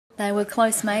They were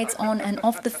close mates on and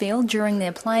off the field during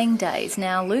their playing days.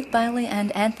 Now Luke Bailey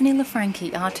and Anthony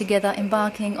LaFranchi are together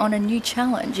embarking on a new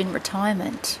challenge in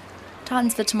retirement.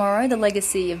 Titans for Tomorrow, the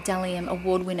legacy of Dally M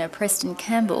award winner Preston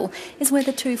Campbell, is where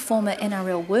the two former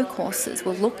NRL workhorses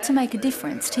will look to make a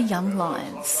difference to young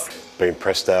lives. Being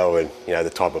Presto and the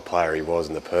type of player he was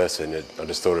and the person, I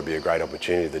just thought it'd be a great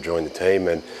opportunity to join the team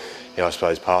and I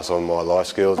suppose pass on my life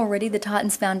skills. Already the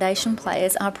Titans Foundation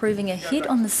players are proving a hit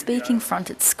on the speaking front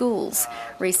at schools.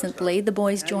 Recently the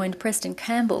boys joined Preston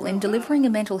Campbell in delivering a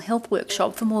mental health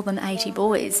workshop for more than 80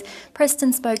 boys.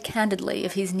 Preston spoke candidly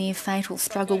of his near-fatal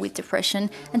struggle with depression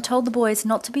and told the boys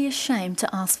not to be ashamed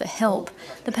to ask for help.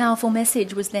 The powerful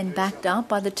message was then backed up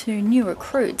by the two new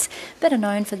recruits, better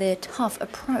known for their tough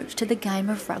approach to the game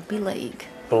of rugby league.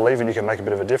 Believing you can make a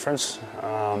bit of a difference.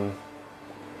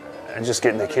 And just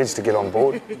getting the kids to get on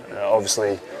board.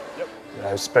 Obviously,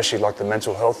 especially like the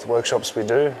mental health workshops we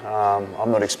do.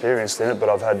 I'm not experienced in it, but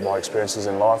I've had my experiences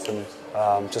in life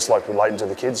and just like relating to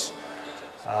the kids.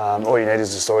 All you need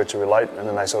is a story to relate and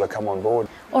then they sort of come on board.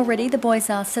 Already the boys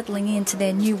are settling into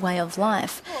their new way of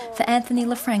life. For Anthony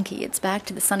LaFranchi, it's back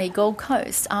to the sunny Gold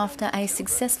Coast after a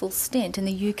successful stint in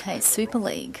the UK Super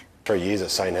League. 3 years at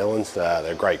St Helens.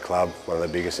 They're a great club, one of the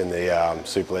biggest in the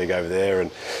Super League over there, and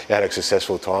had a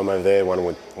successful time over there.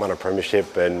 Won a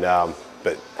premiership, and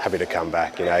but happy to come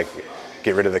back.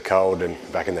 Get rid of the cold and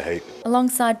back in the heat.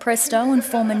 Alongside Presto and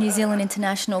former New Zealand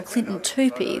international Clinton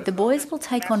Tupy, the boys will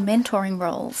take on mentoring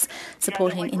roles,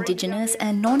 supporting Indigenous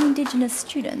and non-Indigenous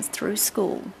students through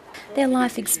school. Their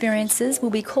life experiences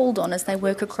will be called on as they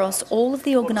work across all of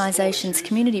the organisation's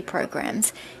community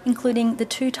programs, including the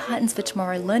two Titans for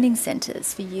Tomorrow learning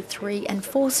centres for Year 3 and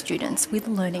 4 students with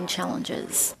learning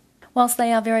challenges. Whilst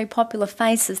they are very popular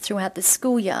faces throughout the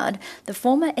schoolyard, the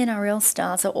former NRL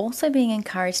stars are also being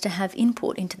encouraged to have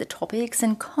input into the topics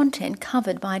and content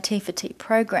covered by T4T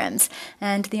programs,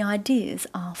 and the ideas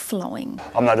are flowing.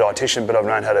 I'm no dietitian, but I've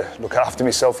known how to look after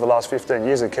myself for the last 15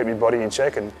 years and keep my body in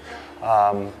check, and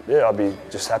I'd be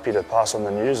just happy to pass on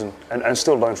the news and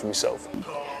still learn from myself.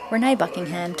 Renee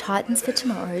Buckingham, Titans for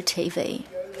Tomorrow TV.